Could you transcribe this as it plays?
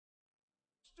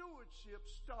Stewardship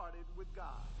started with God.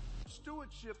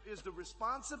 Stewardship is the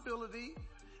responsibility,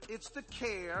 it's the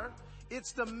care,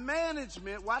 it's the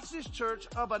management, watch this church,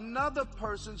 of another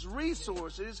person's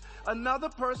resources, another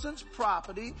person's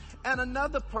property, and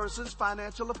another person's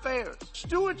financial affairs.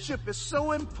 Stewardship is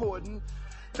so important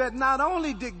that not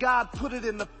only did God put it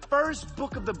in the first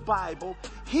book of the Bible,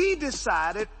 He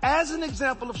decided, as an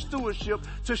example of stewardship,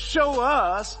 to show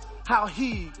us how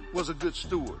He was a good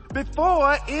steward.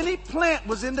 Before any plant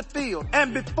was in the field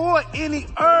and before any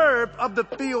herb of the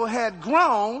field had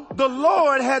grown, the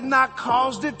Lord had not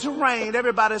caused it to rain.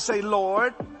 Everybody say,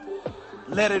 Lord,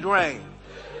 let it rain.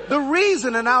 The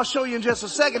reason, and I'll show you in just a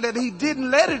second, that He didn't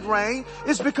let it rain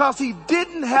is because He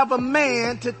didn't have a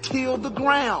man to till the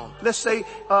ground. Let's say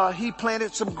He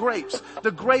planted some grapes.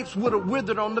 The grapes would have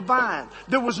withered on the vine.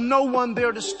 There was no one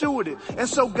there to steward it. And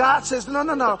so God says,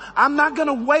 no, I'm not going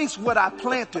to waste what I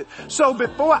planted. So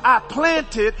before I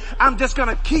plant it, I'm just going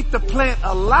to keep the plant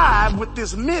alive with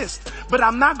this mist. But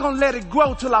I'm not going to let it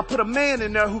grow till I put a man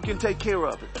in there who can take care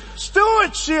of it.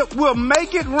 Stewardship will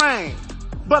make it rain.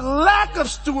 But lack of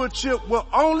stewardship will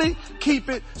only keep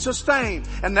it sustained.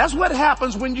 And that's what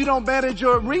happens when you don't manage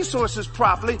your resources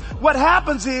properly. What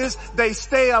happens is they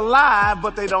stay alive,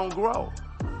 but they don't grow.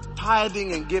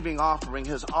 Tithing and giving offering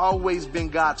has always been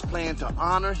God's plan to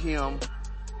honor Him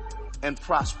and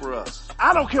prosper us.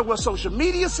 I don't care what social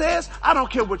media says. I don't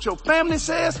care what your family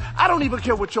says. I don't even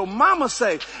care what your mama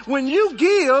say. When you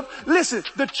give, listen,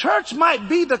 the church might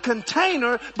be the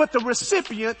container, but the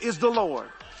recipient is the Lord.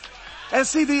 And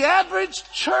see, the average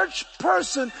church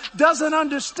person doesn't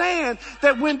understand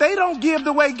that when they don't give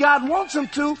the way God wants them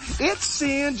to, it's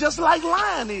sin just like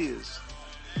lying is.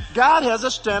 God has a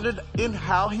standard in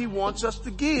how He wants us to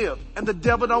give. And the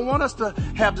devil don't want us to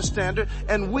have the standard.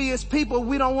 And we as people,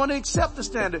 we don't want to accept the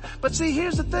standard. But see,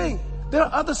 here's the thing. There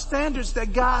are other standards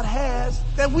that God has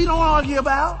that we don't argue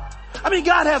about. I mean,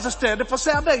 God has a standard for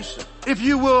salvation. If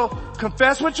you will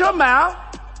confess with your mouth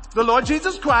the Lord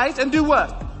Jesus Christ and do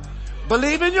what?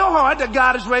 Believe in your heart that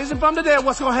God is raising from the dead,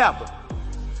 what's going to happen?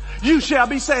 You shall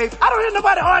be saved. I don't hear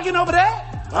nobody arguing over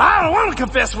that. Well, I don't want to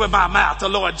confess with my mouth the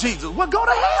Lord Jesus. Well, go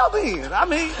to hell then. I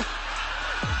mean,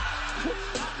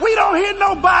 we don't hear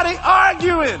nobody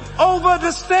arguing over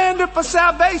the standard for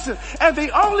salvation. And the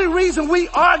only reason we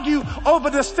argue over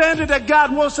the standard that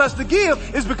God wants us to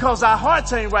give is because our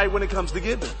hearts ain't right when it comes to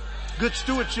giving. Good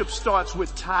stewardship starts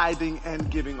with tithing and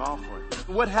giving offering.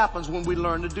 What happens when we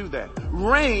learn to do that?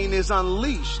 Rain is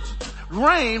unleashed.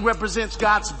 Rain represents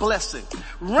God's blessing.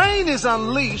 Rain is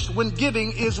unleashed when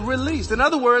giving is released. In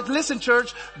other words, listen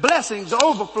church, blessings,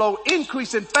 overflow,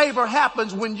 increase in favor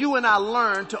happens when you and I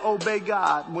learn to obey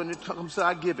God when it comes to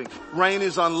our giving. Rain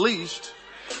is unleashed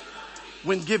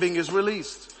when giving is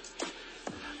released.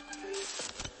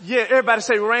 Yeah, everybody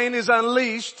say rain is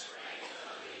unleashed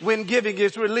when giving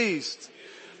is released.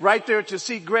 Right there at your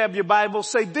seat, grab your Bible,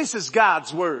 say this is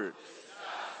God's word.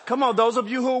 Come on, those of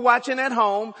you who are watching at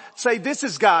home, say this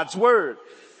is God's word.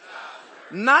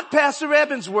 Not Pastor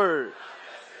Evans' word.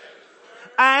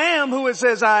 I am who it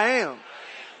says I am.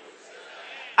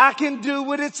 I can do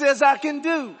what it says I can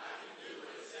do.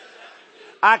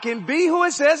 I can be who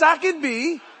it says I can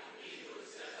be.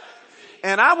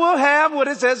 And I will have what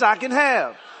it says I can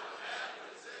have.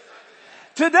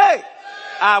 Today,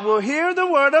 I will hear the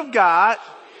word of God.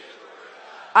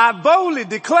 I boldly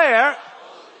declare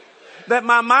that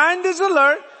my mind is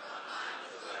alert,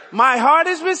 my heart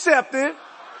is receptive,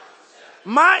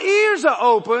 my ears are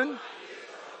open,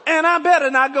 and I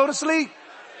better not go to sleep.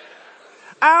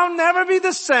 I'll never be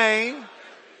the same.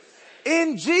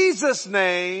 In Jesus'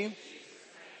 name,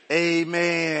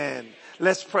 amen.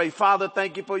 Let's pray. Father,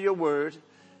 thank you for your word.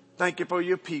 Thank you for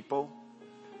your people.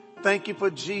 Thank you for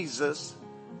Jesus,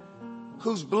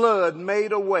 whose blood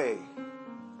made a way.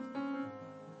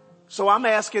 So I'm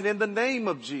asking in the name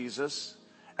of Jesus,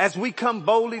 as we come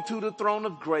boldly to the throne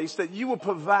of grace, that you will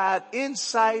provide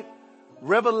insight,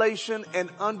 revelation, and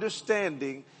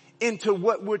understanding into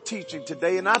what we're teaching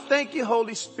today. And I thank you,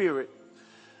 Holy Spirit,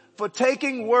 for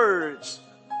taking words,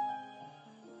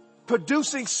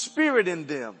 producing spirit in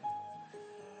them,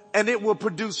 and it will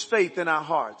produce faith in our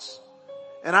hearts.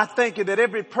 And I thank you that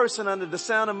every person under the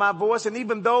sound of my voice, and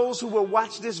even those who will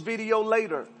watch this video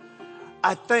later,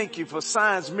 I thank you for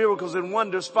signs, miracles, and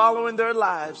wonders following their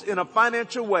lives in a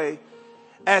financial way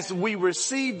as we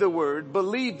receive the word,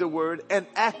 believe the word, and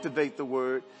activate the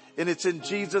word. And it's in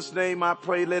Jesus' name I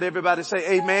pray. Let everybody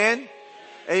say amen.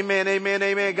 Amen, amen,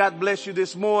 amen. God bless you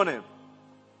this morning.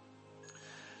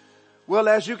 Well,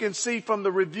 as you can see from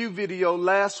the review video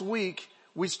last week,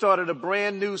 we started a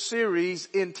brand new series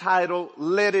entitled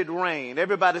Let It Rain.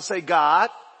 Everybody say God,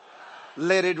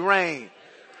 Let it rain.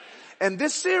 And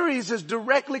this series is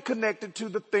directly connected to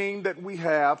the theme that we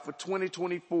have for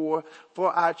 2024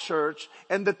 for our church.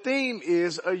 And the theme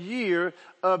is a year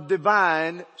of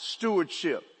divine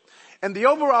stewardship. And the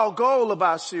overall goal of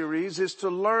our series is to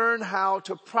learn how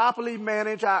to properly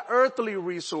manage our earthly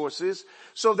resources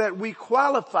so that we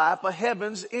qualify for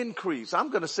heaven's increase. I'm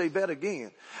going to say that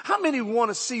again. How many want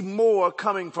to see more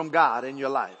coming from God in your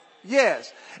life?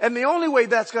 Yes. And the only way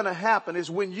that's going to happen is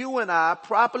when you and I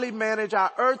properly manage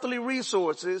our earthly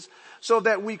resources so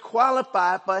that we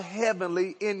qualify for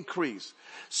heavenly increase.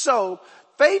 So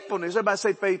faithfulness, everybody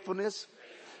say faithfulness.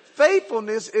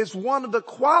 Faithfulness is one of the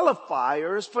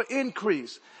qualifiers for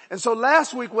increase. And so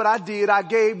last week what I did, I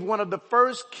gave one of the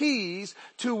first keys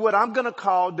to what I'm going to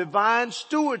call divine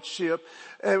stewardship.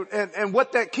 And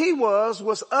what that key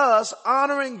was us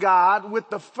honoring God with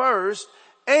the first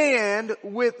and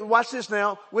with, watch this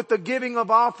now, with the giving of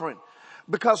offering.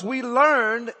 Because we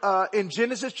learned in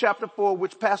Genesis chapter 4,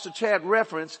 which Pastor Chad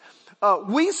referenced,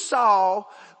 we saw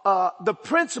the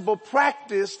principle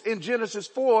practiced in Genesis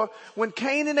 4 when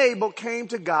Cain and Abel came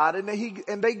to God and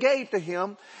they gave to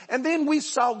him. And then we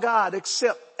saw God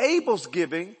accept Abel's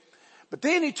giving, but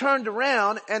then he turned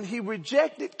around and he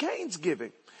rejected Cain's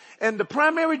giving. And the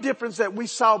primary difference that we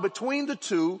saw between the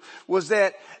two was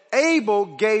that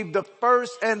Abel gave the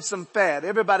first and some fat.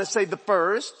 Everybody say the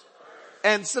first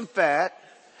and some fat.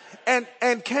 And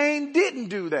Cain didn't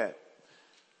do that.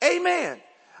 Amen.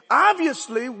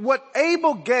 Obviously, what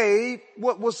Abel gave,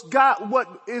 what was God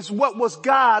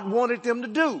wanted them to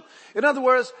do. In other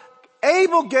words,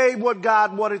 Abel gave what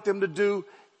God wanted them to do.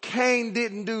 Cain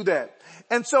didn't do that.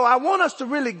 And so I want us to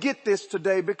really get this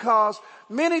today because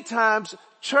many times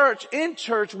in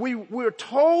church, we're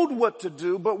told what to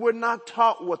do, but we're not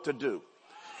taught what to do.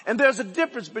 And there's a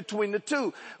difference between the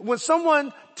two. When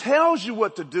someone tells you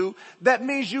what to do, that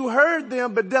means you heard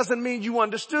them, but doesn't mean you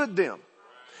understood them.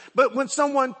 But when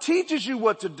someone teaches you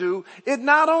what to do, it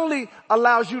not only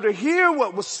allows you to hear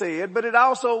what was said, but it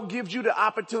also gives you the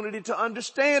opportunity to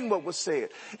understand what was said.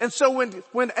 And so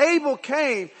when Abel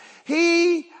came,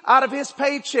 he, out of his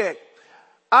paycheck,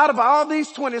 out of all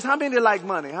these 20s, how many like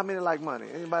money? How many like money?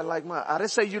 Anybody like money? I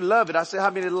didn't say you love it. I said how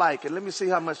many like it. Let me see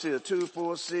how much it is. 2,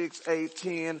 4, 6, 8,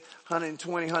 10,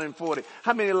 120, 140.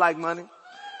 How many like money?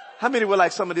 How many would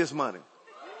like some of this money?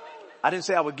 I didn't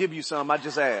say I would give you some. I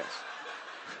just asked.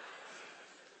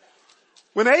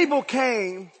 When Abel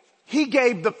came, he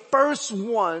gave the first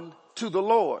one to the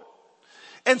Lord.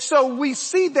 And so we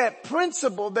see that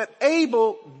principle that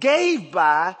Abel gave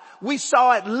by, we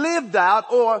saw it lived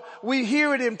out, or we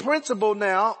hear it in principle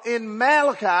now in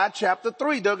Malachi chapter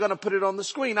 3. They're going to put it on the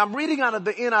screen. I'm reading out of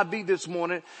the NIV this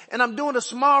morning, and I'm doing a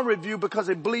small review because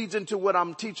it bleeds into what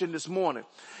I'm teaching this morning.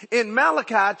 In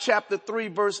Malachi chapter 3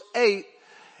 verse 8,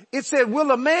 it said, will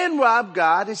a man rob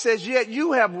God? He says, yet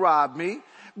you have robbed me.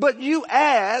 But you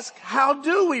ask, how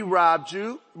do we rob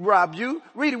you?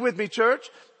 Read it with me, church.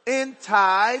 In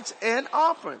tithes and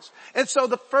offerings. And so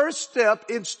the first step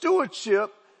in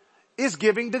stewardship is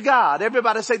giving to God.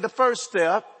 Everybody say the first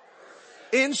step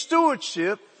in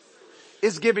stewardship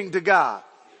is giving to God.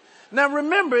 Now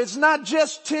remember, it's not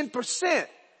just 10%.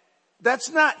 That's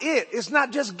not it. It's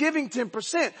not just giving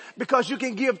 10% because you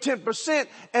can give 10%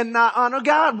 and not honor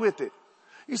God with it.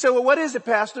 You say, well, what is it,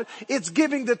 Pastor? It's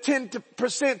giving the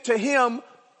 10% to Him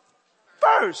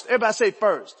first. Everybody say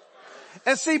first.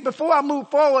 And see, before I move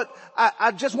forward,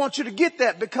 I just want you to get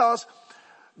that because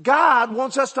God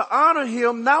wants us to honor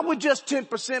Him, not with just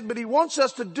 10%, but He wants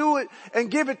us to do it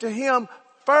and give it to Him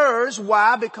first.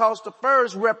 Why? Because the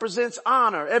first represents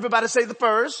honor. Everybody say the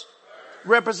first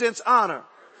represents honor.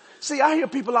 See, I hear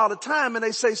people all the time and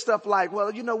they say stuff like,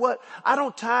 well, you know what? I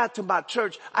don't tithe to my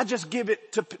church. I just give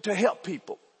it to help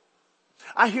people.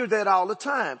 I hear that all the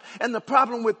time. And the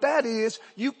problem with that is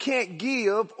you can't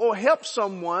give or help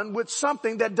someone with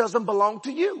something that doesn't belong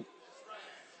to you.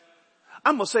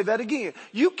 I'm going to say that again.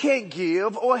 You can't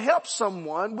give or help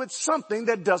someone with something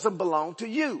that doesn't belong to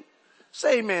you.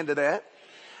 Say amen to that.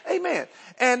 Amen.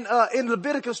 And in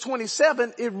Leviticus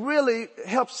 27, it really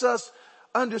helps us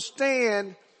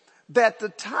understand that the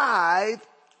tithe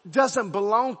doesn't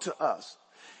belong to us.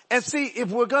 And see, if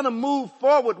we're going to move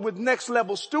forward with next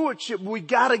level stewardship, we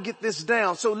got to get this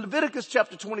down. So Leviticus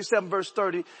chapter 27 verse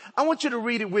 30, I want you to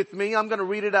read it with me. I'm going to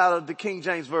read it out of the King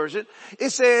James Version. It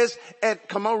says, and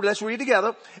come on, let's read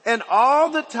together. And all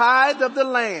the tithe of the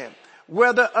land,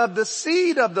 whether of the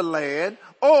seed of the land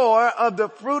or of the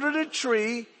fruit of the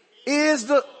tree, is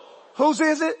the, whose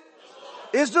is it?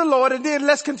 Is the Lord. And then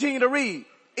let's continue to read.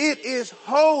 It is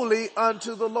holy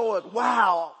unto the Lord.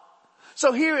 Wow.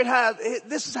 So here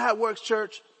this is how it works,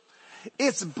 church.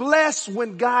 It's blessed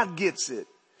when God gets it.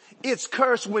 It's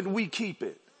cursed when we keep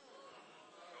it.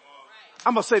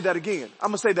 I'm going to say that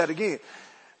again.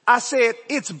 I said,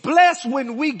 it's blessed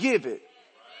when we give it.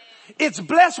 It's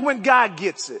blessed when God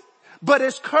gets it. But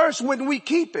it's cursed when we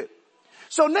keep it.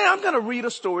 So now I'm going to read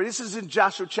a story. This is in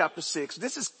Joshua chapter 6.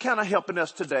 This is kind of helping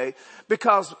us today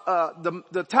because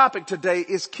the topic today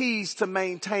is keys to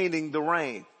maintaining the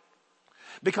rain.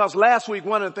 Because last week,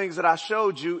 one of the things that I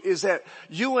showed you is that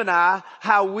you and I,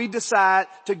 how we decide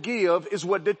to give is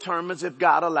what determines if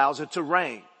God allows it to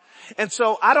rain. And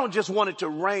so I don't just want it to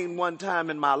rain one time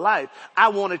in my life. I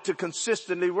want it to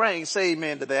consistently rain. Say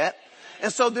amen to that.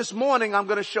 And so this morning I'm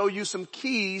going to show you some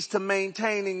keys to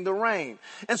maintaining the rain.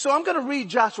 And so I'm going to read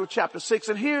Joshua chapter 6,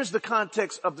 and here's the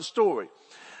context of the story.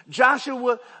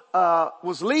 Joshua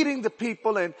was leading the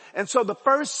people, and so the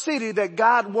first city that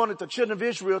God wanted the children of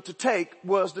Israel to take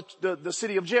was the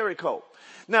city of Jericho.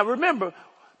 Now remember,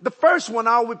 the first one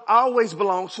always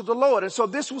belongs to the Lord. And so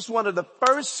this was one of the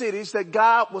first cities that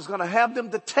God was going to have them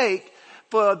to take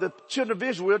for the children of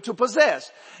Israel to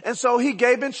possess. And so he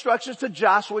gave instructions to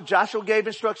Joshua. Joshua gave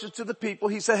instructions to the people.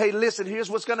 He said, hey, listen, here's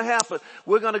what's going to happen.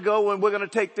 We're going to go and we're going to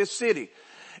take this city.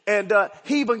 And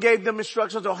he even gave them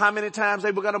instructions on how many times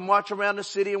they were going to march around the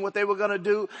city and what they were going to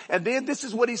do. And then this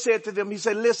is what he said to them. He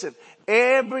said, listen,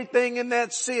 everything in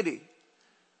that city,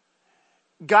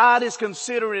 God is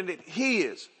considering it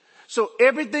his. So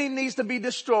everything needs to be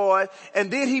destroyed.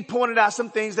 And then he pointed out some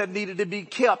things that needed to be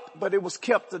kept, but it was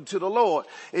kept unto the Lord.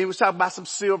 And he was talking about some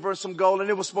silver and some gold, and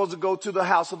it was supposed to go to the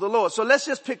house of the Lord. So let's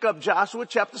just pick up Joshua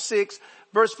chapter 6,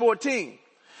 verse 14.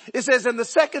 It says, and the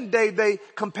second day they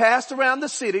compassed around the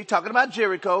city, talking about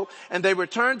Jericho, and they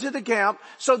returned to the camp.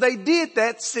 So they did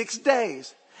that 6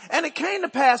 days. And it came to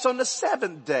pass on the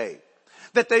seventh day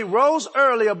that they rose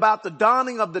early about the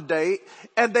dawning of the day,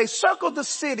 and they circled the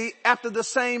city after the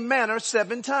same manner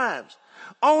 7 times.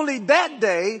 Only that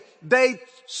day they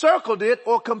circled it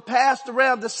or compassed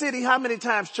around the city how many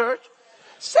times, church?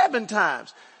 7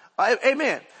 times.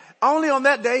 Amen. Only on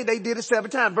that day they did it 7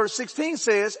 times. Verse 16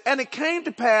 says, and it came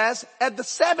to pass at the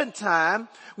 7th time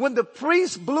when the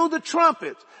priest blew the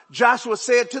trumpet, Joshua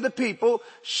said to the people,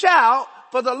 shout,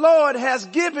 for the Lord has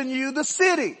given you the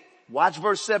city. Watch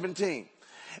verse 17.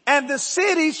 And the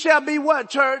city shall be what,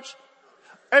 church?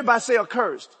 Everybody say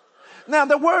accursed. Now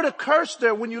the word accursed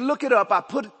there, when you look it up, I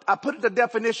put the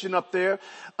definition up there,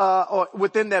 or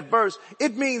within that verse.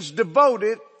 It means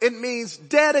devoted. It means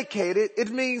dedicated. It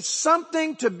means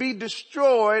something to be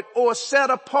destroyed or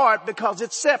set apart because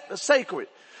it's sacred.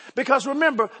 Because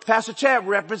remember, Pastor Chad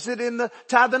referenced it in the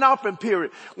tithe and offering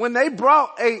period. When they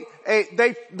brought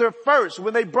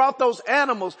when they brought those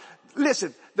animals,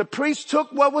 listen, the priest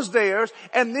took what was theirs,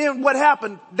 and then what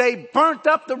happened? They burnt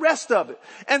up the rest of it.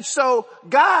 And so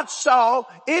God saw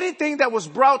anything that was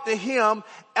brought to him,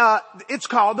 it's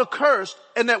called accursed,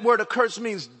 and that word accursed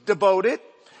means devoted,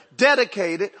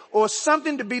 dedicated, or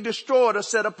something to be destroyed or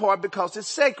set apart because it's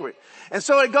sacred. And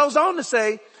so it goes on to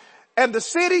say, and the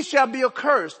city shall be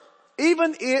accursed,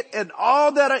 even it and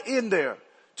all that are in there,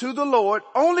 to the Lord.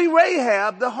 Only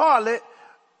Rahab the harlot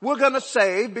we're going to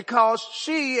save because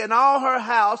she and all her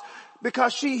house,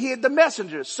 because she hid the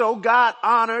messengers. So God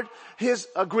honored his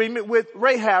agreement with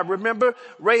Rahab. Remember,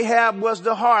 Rahab was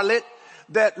the harlot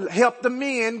that helped the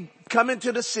men come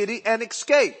into the city and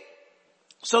escape.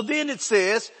 So then it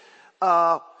says,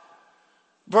 I'm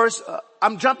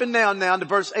jumping now to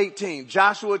verse 18.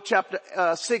 Joshua chapter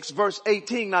 6 verse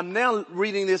 18. I'm now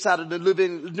reading this out of the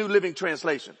New Living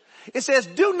Translation. It says,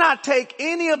 do not take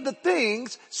any of the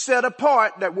things set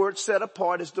apart. That word set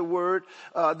apart is the word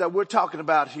that we're talking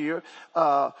about here.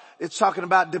 It's talking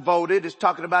about devoted. It's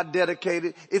talking about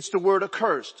dedicated. It's the word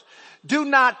accursed. Do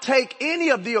not take any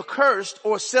of the accursed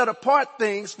or set apart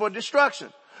things for destruction.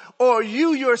 Or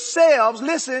you yourselves,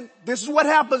 listen, this is what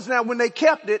happens now when they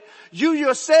kept it. You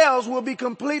yourselves will be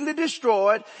completely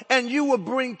destroyed, and you will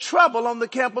bring trouble on the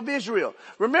camp of Israel.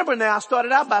 Remember now, I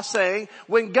started out by saying,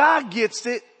 when God gets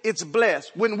it, it's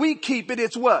blessed. When we keep it,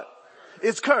 it's what?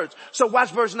 It's cursed. So watch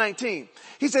verse 19.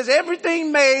 He says,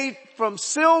 everything made from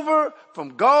silver,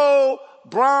 from gold,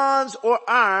 bronze, or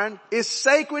iron is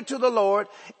sacred to the Lord,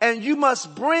 and you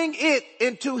must bring it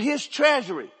into his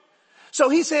treasury. So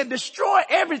he said, destroy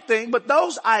everything, but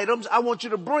those items I want you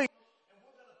to bring, and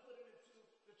we're going to put it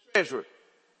into the treasury.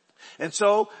 And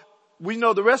so we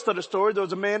know the rest of the story. There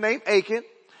was a man named Achan.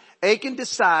 Achan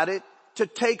decided to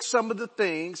take some of the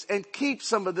things and keep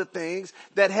some of the things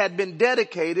that had been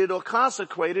dedicated or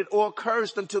consecrated or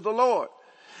cursed unto the Lord.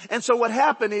 And so what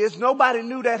happened is nobody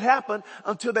knew that happened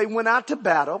until they went out to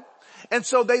battle. And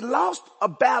so they lost a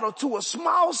battle to a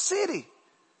small city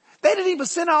They didn't even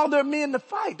send all their men to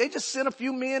fight. They just sent a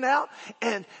few men out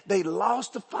and they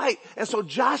lost the fight. And so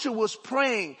Joshua was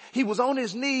praying. He was on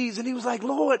his knees and he was like,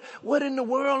 Lord, what in the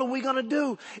world are we going to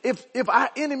do? If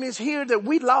our enemies hear that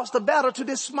we lost the battle to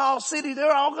this small city,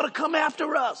 they're all going to come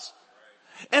after us.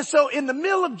 And so in the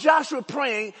middle of Joshua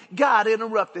praying, God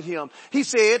interrupted him. He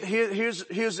said,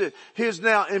 here's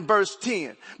now in verse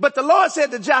 10. But the Lord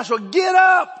said to Joshua, get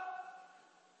up.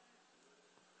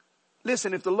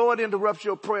 Listen, if the Lord interrupts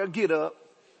your prayer, get up.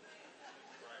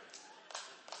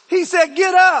 He said,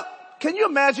 get up. Can you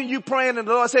imagine you praying and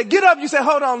the Lord said, get up? You say,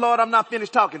 hold on, Lord, I'm not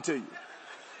finished talking to you.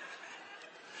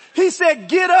 He said,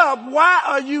 get up. Why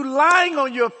are you lying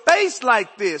on your face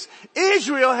like this?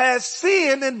 Israel has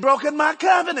sinned and broken my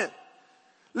covenant.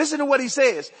 Listen to what he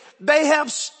says. They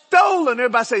have stolen.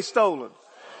 Everybody say stolen.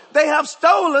 They have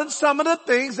stolen some of the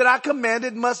things that I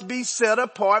commanded must be set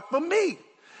apart for me.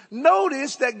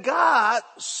 Notice that God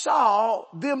saw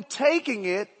them taking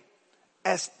it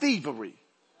as thievery.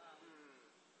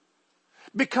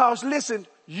 Because listen,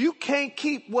 you can't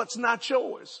keep what's not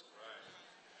yours.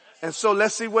 And so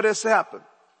let's see what has happened.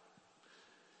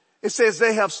 It says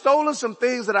they have stolen some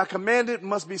things that I commanded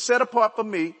must be set apart for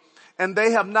me. And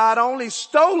they have not only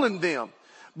stolen them,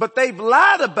 but they've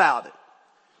lied about it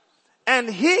and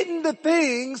hidden the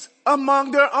things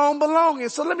among their own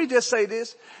belongings. So let me just say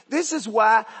this. This is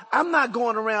why I'm not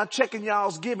going around checking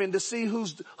y'all's giving to see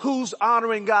who's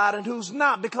honoring God and who's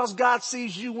not, because God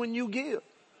sees you when you give.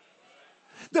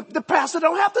 The pastor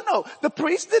don't have to know. The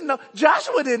priest didn't know.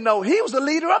 Joshua didn't know. He was the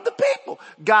leader of the people.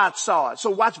 God saw it.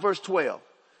 So watch verse 12.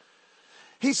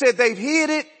 He said they've hid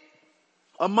it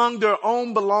among their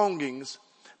own belongings.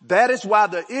 That is why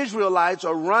the Israelites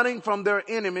are running from their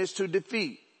enemies to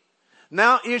defeat.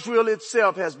 Now Israel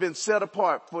itself has been set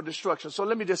apart for destruction. So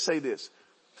let me just say this.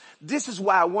 This is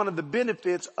why one of the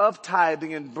benefits of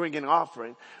tithing and bringing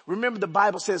offering. Remember the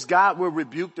Bible says God will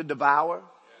rebuke the devourer.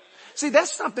 See,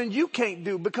 that's something you can't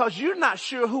do because you're not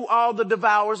sure who all the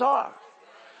devourers are.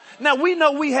 Now we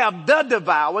know we have the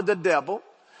devourer, the devil,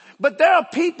 but there are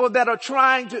people that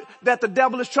the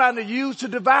devil is trying to use to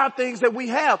devour things that we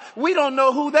have. We don't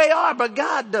know who they are, but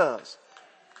God does.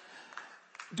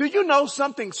 Do you know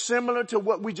something similar to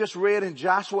what we just read in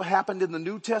Joshua happened in the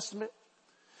New Testament?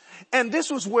 And this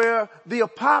was where the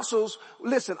apostles,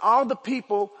 listen, all the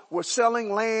people were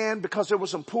selling land because there were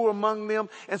some poor among them.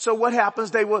 And so what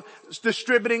happens? They were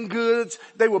distributing goods.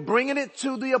 They were bringing it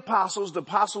to the apostles. The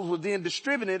apostles were then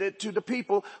distributing it to the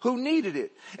people who needed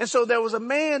it. And so there was a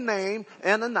man named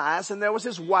Ananias and there was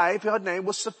his wife. Her name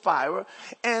was Sapphira.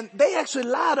 And they actually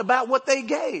lied about what they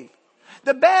gave.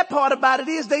 The bad part about it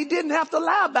is they didn't have to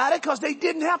lie about it because they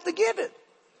didn't have to give it.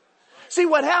 See,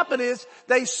 what happened is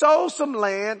they sold some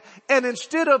land and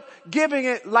instead of giving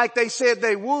it like they said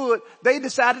they would, they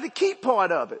decided to keep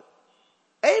part of it.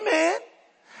 Amen.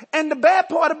 And the bad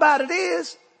part about it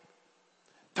is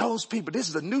those people, this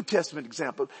is a New Testament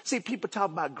example. See, people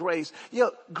talk about grace.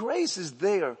 Grace is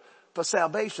there for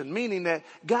salvation, meaning that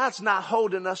God's not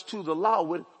holding us to the law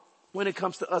when it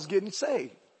comes to us getting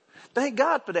saved. Thank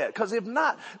God for that. Because if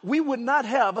not, we would not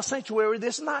have a sanctuary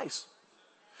this nice.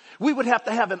 We would have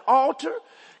to have an altar,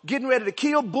 getting ready to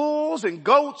kill bulls and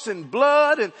goats and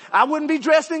blood, and I wouldn't be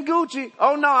dressed in Gucci.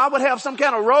 Oh no, I would have some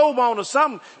kind of robe on or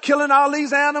something, killing all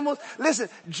these animals. Listen,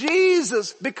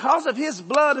 Jesus, because of his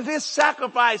blood and his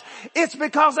sacrifice, it's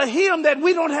because of him that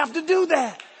we don't have to do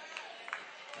that.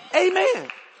 Amen.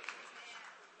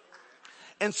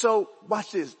 And so,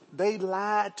 watch this. They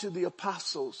lied to the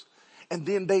apostles and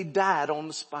then they died on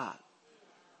the spot.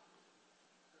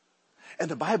 And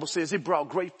the Bible says it brought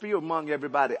great fear among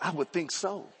everybody. I would think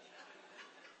so.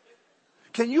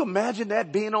 Can you imagine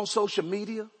that being on social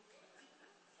media?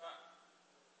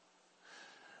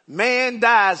 Man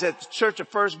dies at the Church of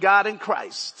First God in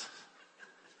Christ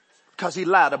because he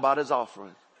lied about his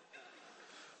offering.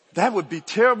 That would be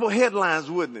terrible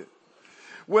headlines, wouldn't it?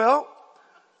 Well,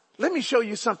 let me show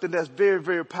you something that's very,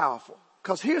 very powerful.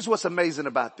 Because here's what's amazing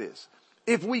about this.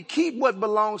 If we keep what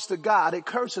belongs to God, it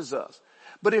curses us.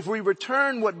 But if we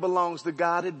return what belongs to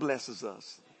God, it blesses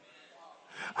us.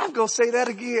 I'm going to say that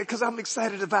again because I'm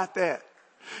excited about that.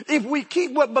 If we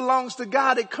keep what belongs to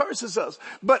God, it curses us.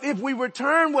 But if we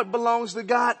return what belongs to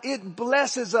God, it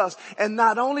blesses us. And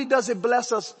not only does it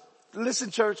bless us,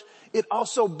 listen church, it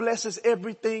also blesses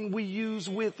everything we use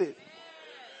with it.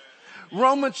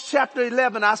 Romans chapter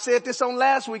 11, I said this on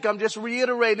last week, I'm just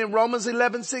reiterating Romans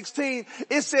 11:16.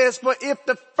 It says, for if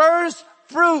the first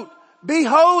fruit be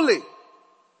holy,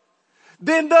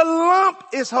 then the lump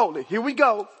is holy. Here we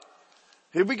go.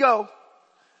 Here we go.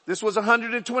 This was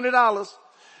 $120.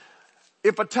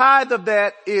 If a tithe of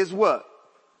that is what?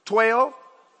 12?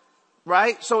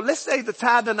 right? So let's say the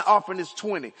tithe and the offering is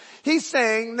 20. He's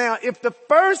saying now if the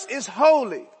first is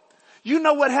holy, you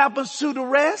know what happens to the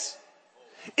rest?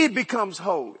 It becomes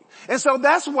holy. And so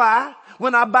that's why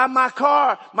when I buy my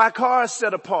car is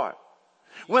set apart.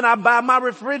 When I buy my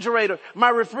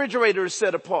refrigerator is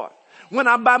set apart. When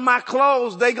I buy my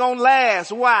clothes, they gonna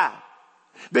last. Why?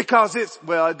 Because it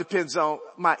depends on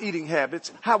my eating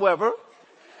habits. However,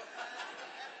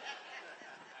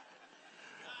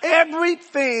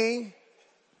 everything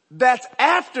that's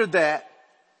after that,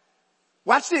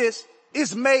 watch this,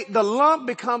 is made, the lump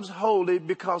becomes holy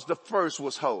because the first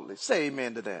was holy. Say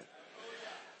amen to that.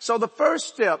 So the first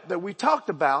step that we talked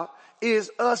about is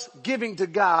us giving to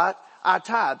God our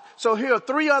tithe. So here are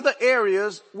 3 other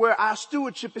areas where our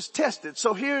stewardship is tested.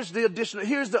 So here's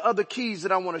the other keys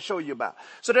that I want to show you about.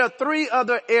 So there are 3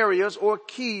 other areas or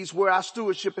keys where our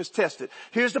stewardship is tested.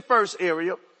 Here's the first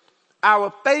area,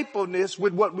 our faithfulness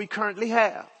with what we currently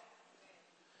have.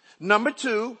 Number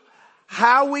 2,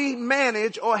 how we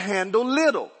manage or handle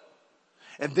little.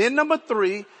 And then number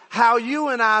 3, how you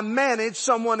and I manage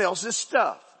someone else's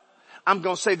stuff. I'm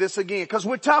going to say this again because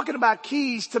we're talking about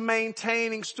keys to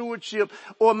maintaining stewardship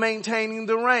or maintaining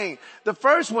the reign. The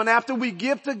first one, after we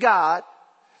give to God.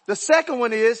 The second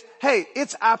one is, hey,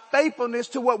 it's our faithfulness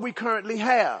to what we currently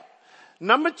have.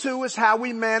 Number 2 is how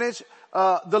we manage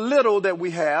the little that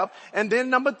we have. And then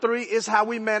number 3 is how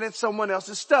we manage someone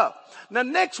else's stuff. Now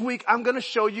next week, I'm going to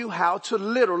show you how to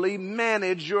literally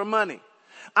manage your money.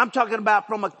 I'm talking about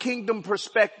from a kingdom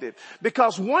perspective,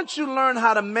 because once you learn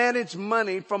how to manage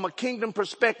money from a kingdom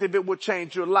perspective, it will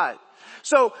change your life.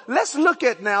 So let's look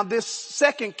at now this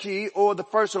second key, or the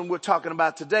first one we're talking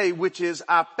about today, which is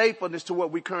our faithfulness to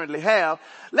what we currently have.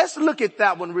 Let's look at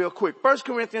that one real quick. 1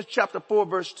 Corinthians chapter 4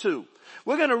 verse 2.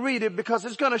 We're going to read it because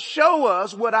it's going to show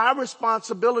us what our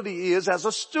responsibility is as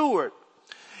a steward.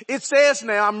 It says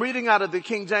now, I'm reading out of the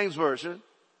King James Version.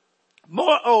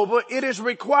 Moreover, it is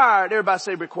required. Everybody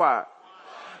say required.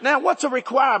 Now, what's a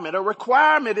requirement? A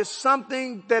requirement is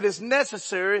something that is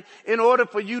necessary in order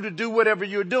for you to do whatever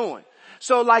you're doing.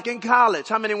 So like in college,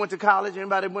 how many went to college?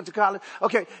 Anybody went to college?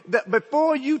 Okay.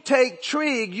 Before you take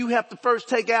trig, you have to first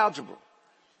take algebra.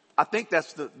 I think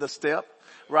that's the step,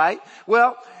 right?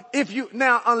 Well,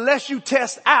 unless you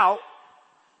test out,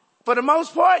 for the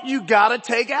most part, you gotta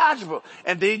take algebra.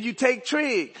 And then you take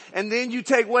trig. And then you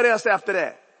take what else after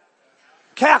that?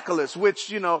 Calculus, which,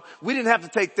 we didn't have to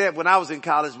take that when I was in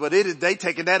college, but they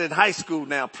taking that in high school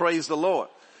now. Praise the Lord.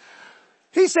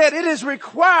 He said it is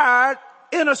required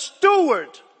in a steward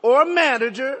or a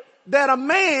manager that a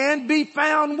man be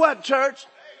found what, church?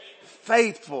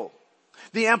 Faithful.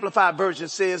 The Amplified Version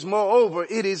says, moreover,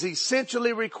 it is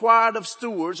essentially required of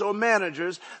stewards or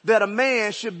managers that a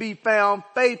man should be found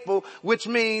faithful, which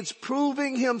means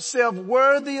proving himself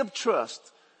worthy of trust.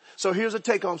 So here's a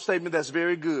take-home statement that's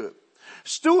very good.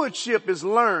 Stewardship is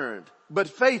learned, but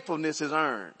faithfulness is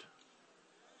earned.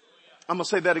 I'm going to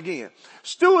say that again.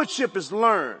 Stewardship is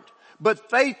learned, but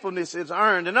faithfulness is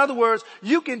earned. In other words,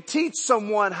 you can teach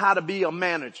someone how to be a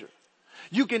manager.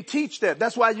 You can teach that.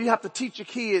 That's why you have to teach your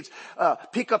kids,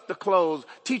 pick up the clothes,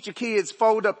 teach your kids,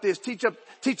 fold up this, teach them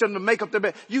to make up their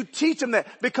bed. You teach them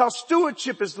that because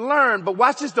stewardship is learned, but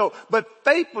watch this though, but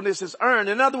faithfulness is earned.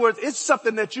 In other words, it's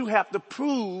something that you have to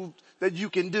prove that you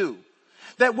can do.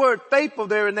 That word faithful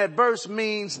there in that verse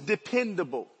means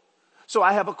dependable. So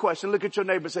I have a question. Look at your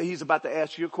neighbor and say, he's about to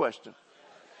ask you a question.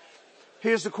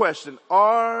 Here's the question.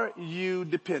 Are you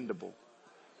dependable?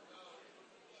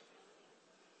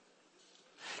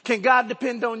 Can God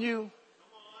depend on you?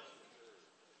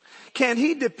 Can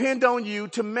he depend on you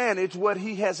to manage what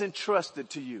he has entrusted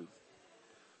to you?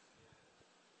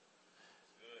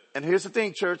 And here's the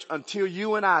thing, church. Until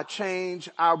you and I change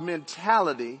our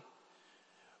mentality,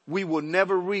 we will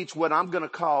never reach what I'm going to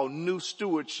call new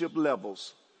stewardship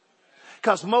levels.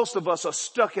 Because most of us are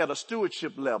stuck at a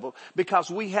stewardship level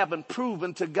because we haven't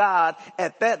proven to God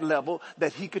at that level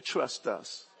that he could trust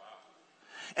us.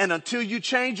 And until you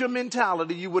change your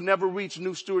mentality, you will never reach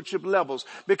new stewardship levels.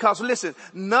 Because listen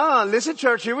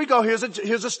church, here we go. Here's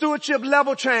a stewardship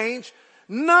level change.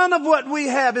 None of what we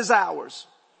have is ours.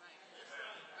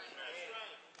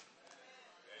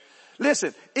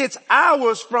 Listen, it's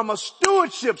ours from a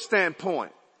stewardship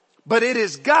standpoint, but it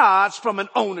is God's from an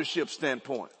ownership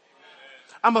standpoint.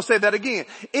 I'm going to say that again.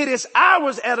 It is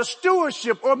ours at a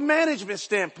stewardship or management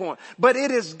standpoint, but it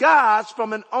is God's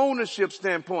from an ownership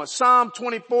standpoint. Psalm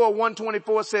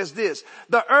 124 says this,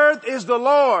 the earth is the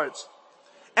Lord's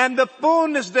and the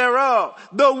fullness thereof,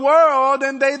 the world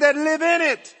and they that live in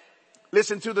it.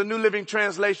 Listen to the New Living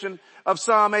Translation of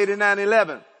Psalm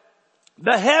 89:11.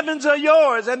 The heavens are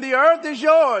yours and the earth is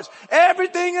yours.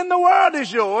 Everything in the world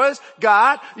is yours.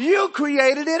 God, you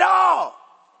created it all.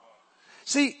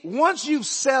 See, once you've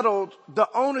settled the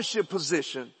ownership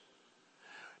position,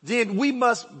 then we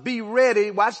must be ready.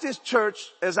 Watch this,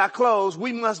 church, as I close.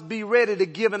 We must be ready to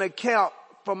give an account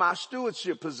from our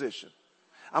stewardship position.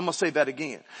 I'm going to say that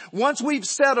again. Once we've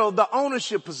settled the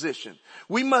ownership position,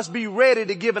 we must be ready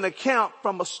to give an account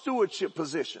from a stewardship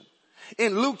position.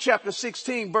 In Luke chapter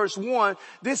 16 verse 1,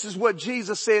 this is what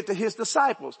Jesus said to his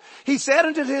disciples. He said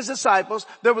unto his disciples,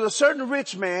 there was a certain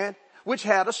rich man which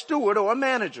had a steward or a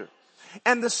manager.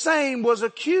 And the same was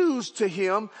accused to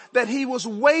him that he was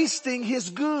wasting his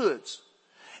goods.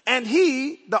 And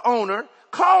he, the owner,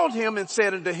 called him and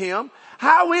said unto him,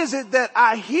 how is it that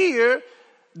I hear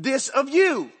this of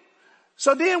you?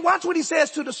 So then watch what he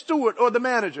says to the steward or the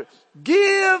manager.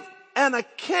 Give an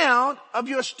account of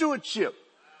your stewardship.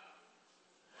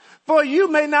 For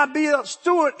you may not be a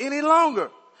steward any longer.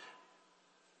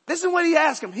 This is what he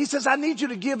asked him. He says, I need you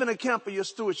to give an account for your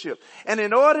stewardship. And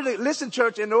in order to, listen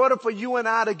church, in order for you and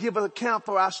I to give an account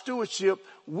for our stewardship,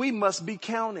 we must be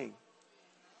counting.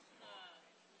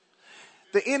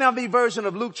 The NIV version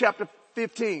of Luke chapter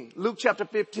 15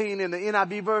 in the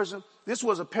NIV version, this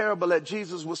was a parable that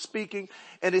Jesus was speaking.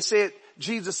 And it said,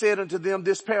 Jesus said unto them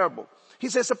this parable. He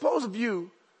said, suppose of you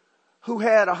who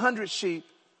had 100 sheep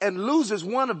and loses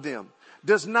one of them,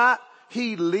 does not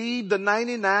he leave the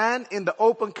 99 in the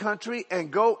open country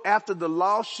and go after the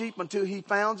lost sheep until he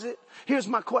finds it? Here's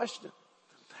my question.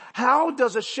 How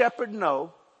does a shepherd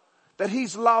know that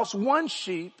he's lost one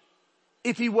sheep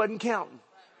if he wasn't counting?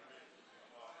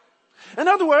 In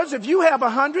other words, if you have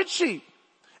 100 sheep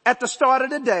at the start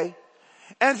of the day,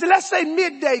 and so let's say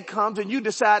midday comes and you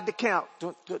decide to count.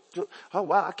 Oh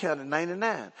wow, I counted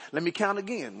 99. Let me count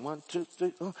again. 1, 2,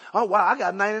 3. Oh wow, I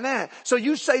got 99. So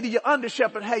you say to your under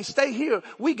shepherd, hey, stay here.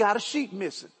 We got a sheep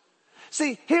missing.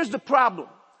 See, here's the problem.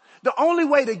 The only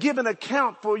way to give an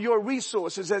account for your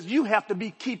resources is you have to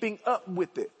be keeping up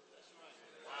with it.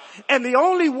 And the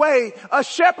only way a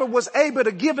shepherd was able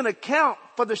to give an account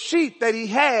for the sheep that he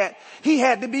had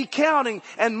to be counting.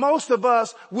 And most of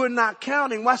us, we're not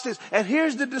counting. Watch this. And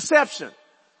here's the deception.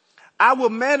 I will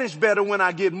manage better when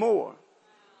I get more.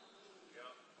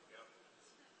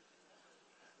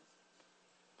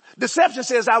 Deception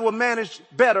says I will manage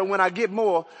better when I get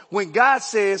more, when God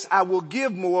says I will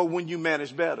give more when you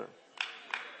manage better.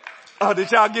 Oh,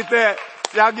 did y'all get that?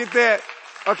 Y'all get that?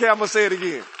 Okay, I'm going to say it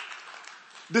again.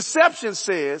 Deception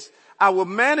says, I will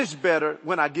manage better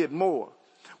when I get more.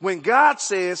 When God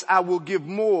says, I will give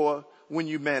more when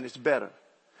you manage better.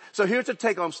 So here's the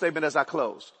take-home statement as I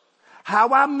close. How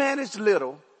I manage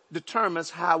little determines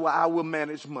how I will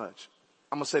manage much.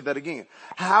 I'm going to say that again.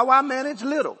 How I manage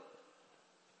little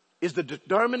is the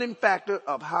determining factor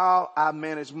of how I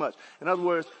manage much. In other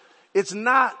words, it's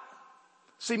not,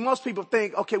 see, most people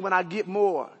think, okay, when I get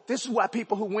more, this is why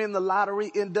people who win the lottery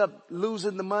end up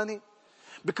losing the money.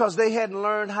 Because they hadn't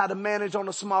learned how to manage on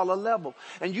a smaller level.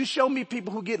 And you show me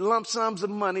people who get lump sums of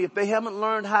money, if they haven't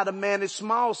learned how to manage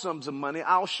small sums of money,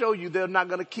 I'll show you they're not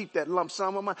going to keep that lump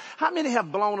sum of money. How many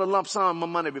have blown a lump sum of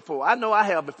money before? I know I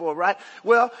have before, right?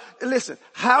 Well, listen,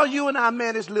 how you and I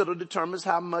manage little determines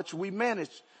how much we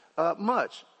manage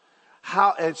much.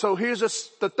 And so here's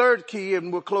the third key,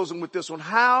 and we're closing with this one.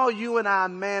 How you and I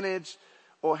manage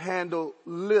or handle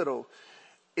little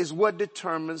is what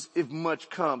determines if much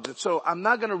comes. And so I'm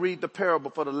not going to read the parable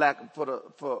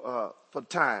for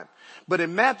time. But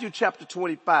in Matthew chapter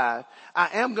 25, I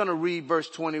am going to read verse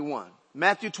 21.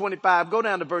 Matthew 25, go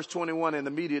down to verse 21 in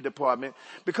the media department,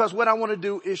 because what I want to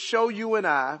do is show you and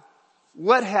I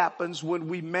what happens when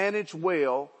we manage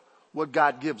well what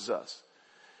God gives us.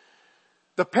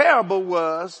 The parable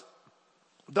was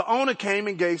the owner came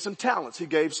and gave some talents. He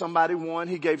gave somebody 1,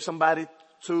 he gave somebody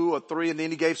 2 or 3, and then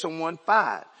he gave someone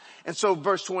 5. And so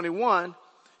verse 21,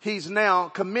 he's now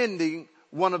commending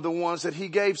one of the ones that he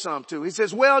gave some to. He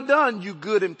says, well done, you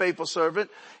good and faithful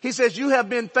servant. He says, you have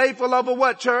been faithful over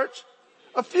what, church?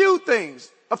 A few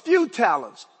things, a few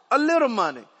talents, a little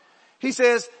money. He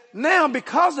says, now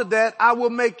because of that, I will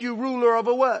make you ruler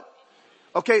over what?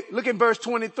 Okay, look at verse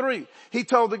 23. He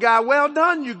told the guy, well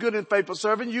done, you good and faithful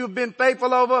servant. You've been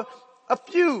faithful over a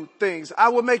few things. I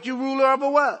will make you ruler over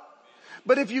what?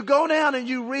 But if you go down and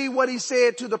you read what he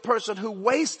said to the person who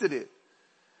wasted it,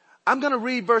 I'm going to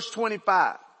read verse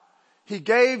 25. He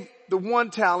gave the 1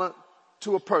 talent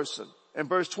to a person. In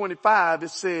verse 25,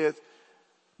 it says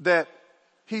that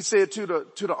he said to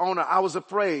the owner, I was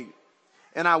afraid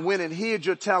and I went and hid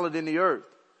your talent in the earth.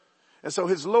 And so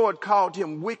his Lord called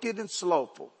him wicked and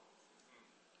slothful.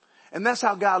 And that's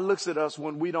how God looks at us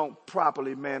when we don't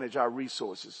properly manage our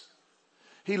resources.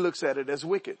 He looks at it as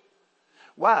wicked.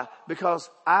 Why? Because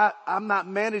I'm not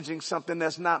managing something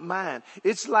that's not mine.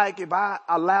 It's like if I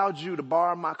allowed you to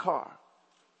borrow my car.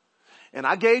 And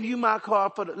I gave you my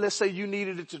car for, let's say you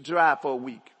needed it to drive for a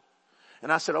week.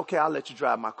 And I said, okay, I'll let you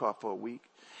drive my car for a week.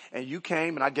 And you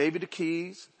came and I gave you the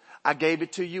keys. I gave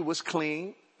it to you. It was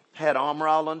clean. Had armor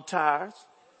all on the tires.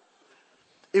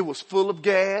 It was full of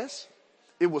gas.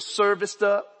 It was serviced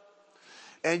up.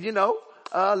 And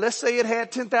let's say it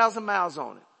had 10,000 miles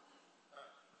on it.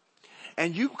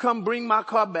 And you come bring my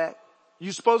car back.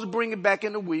 You're supposed to bring it back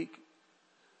in a week.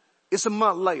 It's a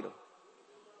month later.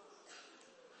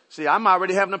 See, I'm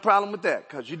already having a problem with that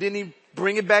because you didn't even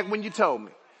bring it back when you told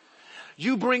me.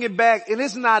 You bring it back and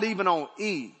it's not even on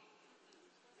E.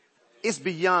 It's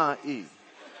beyond E.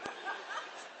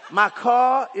 My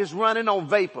car is running on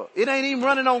vapor. It ain't even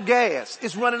running on gas.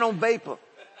 It's running on vapor.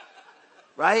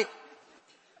 Right?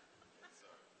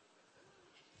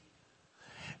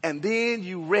 And then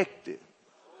you wrecked it.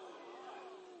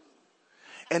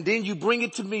 And then you bring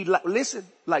it to me like, listen,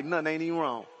 like nothing ain't even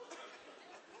wrong.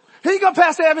 Here you go,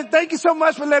 Pastor Evan. Thank you so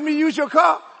much for letting me use your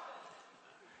car.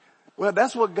 Well,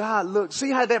 that's what God looks.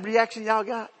 See how that reaction y'all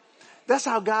got? That's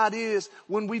how God is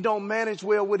when we don't manage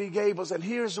well what he gave us. And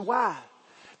here's why.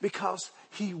 Because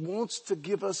he wants to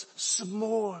give us some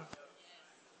more.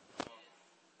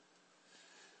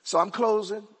 So I'm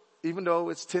closing. Even though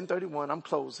it's 10:31, I'm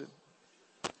closing.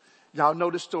 Y'all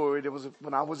know the story. There was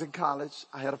when I was in college,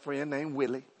 I had a friend named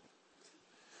Willie.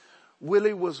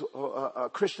 Willie was a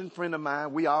Christian friend of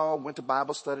mine. We all went to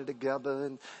Bible study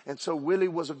together. And so Willie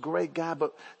was a great guy.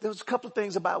 But there was a couple of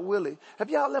things about Willie.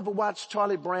 Have y'all ever watched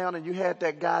Charlie Brown and you had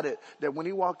that guy that when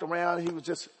he walked around, he was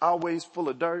just always full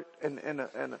of dirt and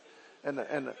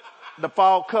the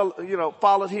fall color,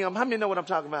 followed him. How many know what I'm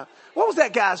talking about? What was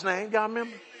that guy's name? Y'all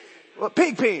remember? Well,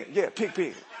 Pigpen. Yeah,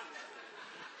 Pigpen.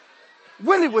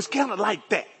 Willie was kind of like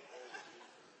that.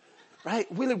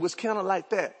 Right? Willie was kind of like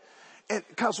that. And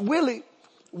cause Willie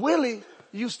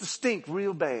used to stink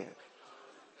real bad.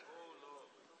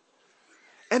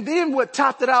 And then what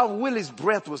topped it off, Willie's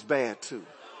breath was bad too.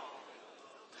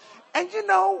 And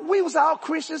we was all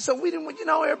Christians, so we didn't,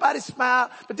 everybody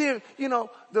smiled. But then,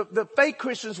 the fake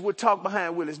Christians would talk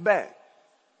behind Willie's back.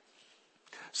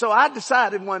 So I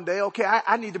decided one day, okay,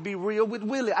 I need to be real with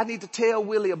Willie. I need to tell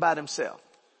Willie about himself.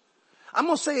 I'm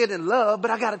going to say it in love,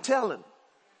 but I got to tell him.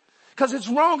 Cause it's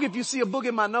wrong if you see a boog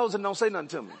in my nose and don't say nothing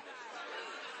to me.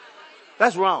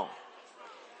 That's wrong.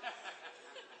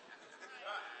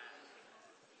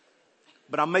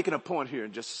 But I'm making a point here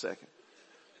in just a second.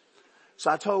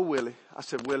 So I told Willie, I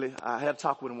said, Willie, I had a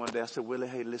talk with him one day. I said, Willie,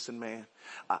 hey, listen, man,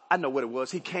 I know what it was.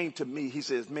 He came to me. He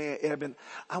says, man, Evan,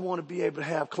 I want to be able to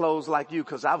have clothes like you.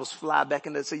 Cause I was fly back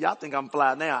in the, see, y'all think I'm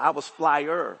fly now. I was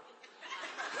flyer.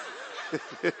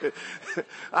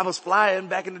 I was flying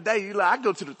back in the day. I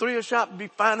go to the thrift shop and be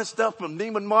finding stuff from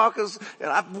Neiman Marcus and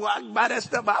I buy that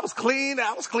stuff. I was clean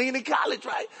in college,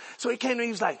 right? So he came to me,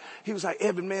 he was like,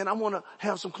 Evan, man, I want to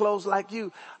have some clothes like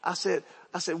you. I said,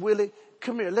 Willie,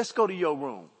 come here. Let's go to your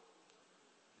room.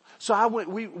 So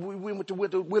we went to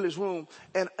Willie's room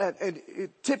and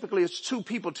typically it's 2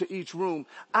 people to each room.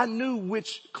 I knew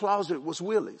which closet was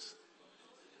Willie's.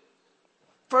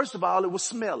 First of all, it was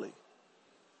smelly.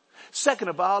 Second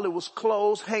of all, it was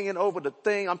clothes hanging over the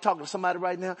thing. I'm talking to somebody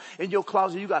right now. In your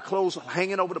closet, you got clothes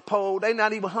hanging over the pole. They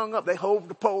not even hung up. They hold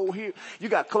the pole here. You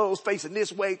got clothes facing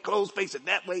this way, clothes facing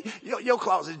that way. Your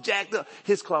closet is jacked up.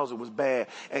 His closet was bad.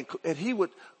 And he would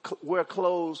wear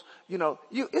clothes,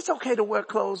 it's okay to wear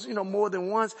clothes, more than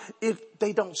once if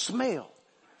they don't smell.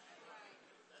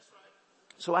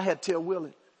 So I had to tell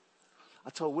Willie. I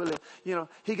told Willie,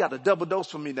 he got a double dose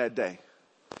from me that day.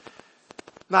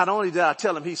 Not only did I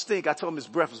tell him he stink, I told him his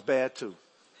breath was bad too.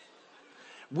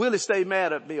 Willie stayed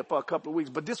mad at me for a couple of weeks,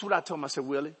 but this is what I told him. I said,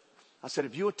 Willie, I said,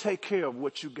 if you'll take care of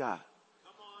what you got,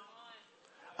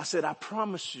 I said, I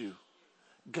promise you,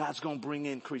 God's going to bring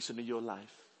increase into your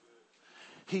life.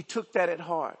 He took that at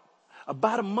heart.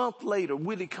 About a month later,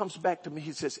 Willie comes back to me.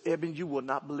 He says, Evan, you will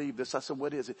not believe this. I said,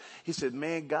 what is it? He said,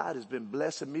 man, God has been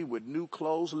blessing me with new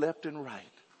clothes left and right.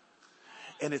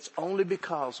 And it's only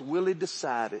because Willie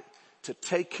decided to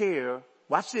take care,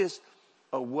 watch this,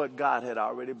 of what God had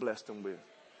already blessed him with.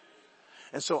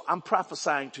 And so I'm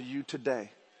prophesying to you today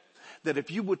that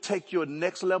if you would take your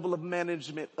next level of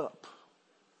management up,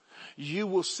 you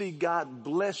will see God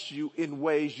bless you in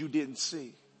ways you didn't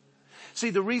see.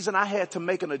 See, the reason I had to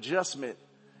make an adjustment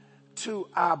to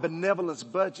our benevolence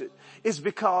budget is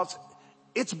because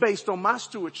it's based on my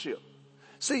stewardship.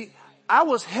 See, I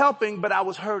was helping, but I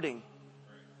was hurting.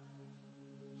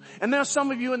 And there are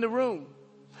some of you in the room.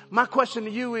 My question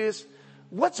to you is,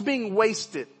 what's being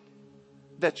wasted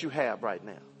that you have right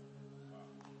now?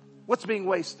 What's being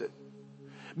wasted?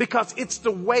 Because it's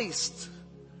the waste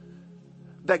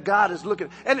that God is looking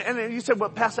at. And you said, well,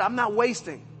 Pastor, I'm not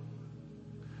wasting.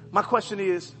 My question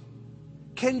is,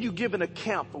 can you give an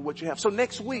account for what you have? So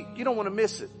next week, you don't want to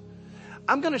miss it.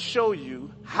 I'm going to show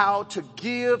you how to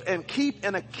give and keep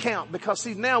an account, because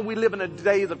see, now we live in a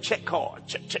days of check card.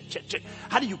 Check, check, check, check.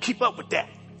 How do you keep up with that?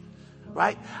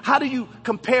 Right? How do you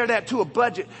compare that to a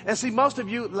budget? And see, most of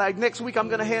you, like next week, I'm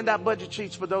going to hand out budget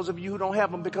sheets for those of you who don't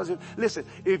have them, because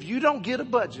if you don't get a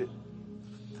budget,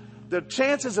 the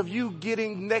chances of you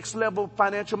getting next level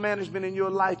financial management in your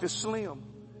life is slim.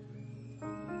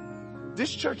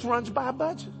 This church runs by a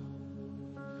budget.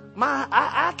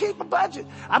 I keep a budget.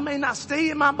 I may not stay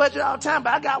in my budget all the time,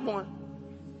 but I got one.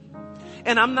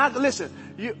 And I'm not, let's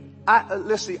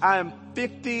see, I am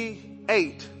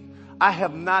 58. I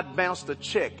have not bounced a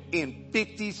check in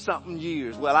 50 something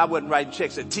years. Well, I wasn't writing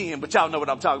checks at 10, but y'all know what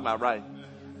I'm talking about, right?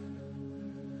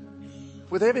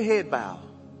 With every head bowed,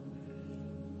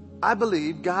 I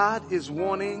believe God is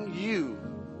wanting you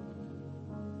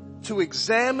to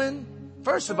examine,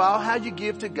 first of all, how you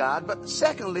give to God, but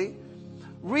secondly,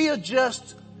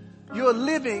 readjust your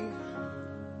living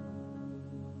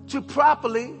to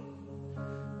properly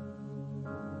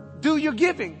do your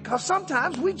giving. Because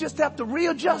sometimes we just have to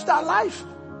readjust our life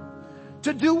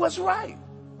to do what's right.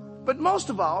 But most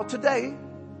of all, today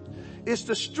is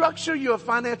to structure your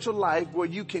financial life where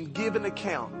you can give an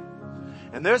account.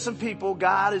 And there's some people,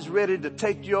 God is ready to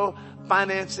take your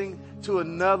financing to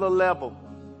another level.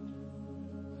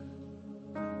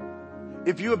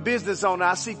 If you're a business owner,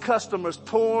 I see customers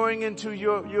pouring into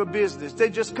your business. They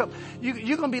just come. You're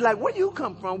going to be like, where you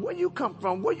come from? Where you come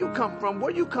from? Where you come from?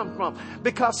 Where you come from?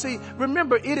 Because see,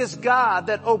 remember, it is God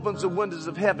that opens the windows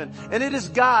of heaven. And it is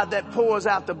God that pours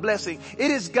out the blessing.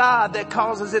 It is God that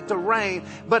causes it to rain.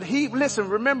 But listen,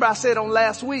 remember I said on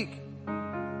last week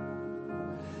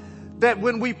that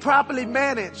when we properly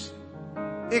manage,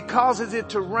 it causes it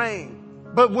to rain.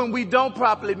 But when we don't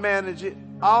properly manage it,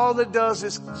 all it does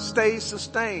is stay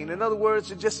sustained. In other words,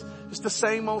 it's the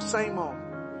same old, same old.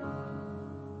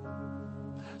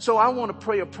 So I want to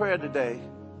pray a prayer today.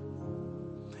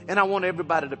 And I want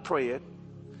everybody to pray it.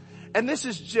 And this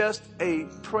is just a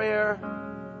prayer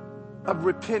of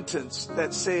repentance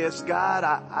that says, God,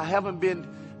 I haven't been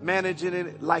managing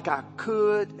it like I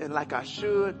could and like I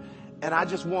should. And I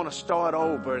just want to start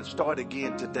over and start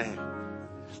again today.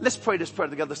 Let's pray this prayer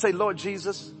together. Say, Lord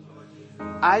Jesus,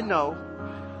 I know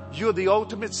you're the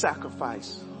ultimate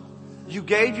sacrifice. You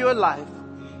gave your life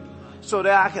so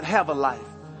that I could have a life.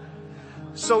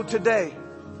 So today,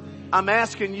 I'm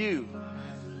asking you,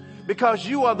 because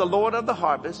you are the Lord of the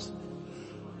harvest,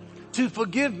 to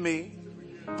forgive me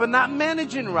for not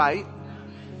managing right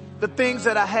the things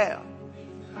that I have.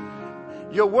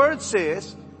 Your word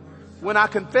says, when I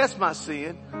confess my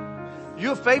sin,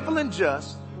 you're faithful and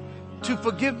just to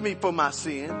forgive me for my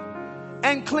sin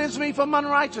and cleanse me from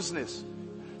unrighteousness.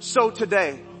 So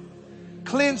today,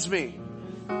 cleanse me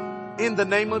in the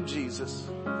name of Jesus.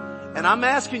 And I'm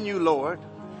asking you, Lord,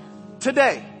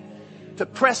 today to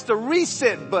press the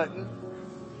reset button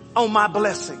on my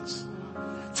blessings.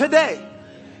 Today,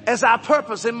 as I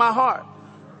purpose in my heart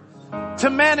to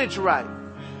manage right.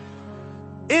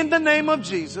 In the name of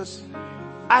Jesus,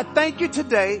 I thank you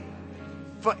today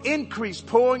for increase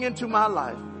pouring into my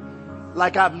life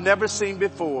like I've never seen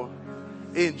before.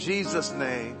 In Jesus'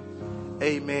 name,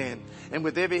 amen. And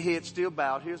with every head still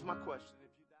bowed, here's my question.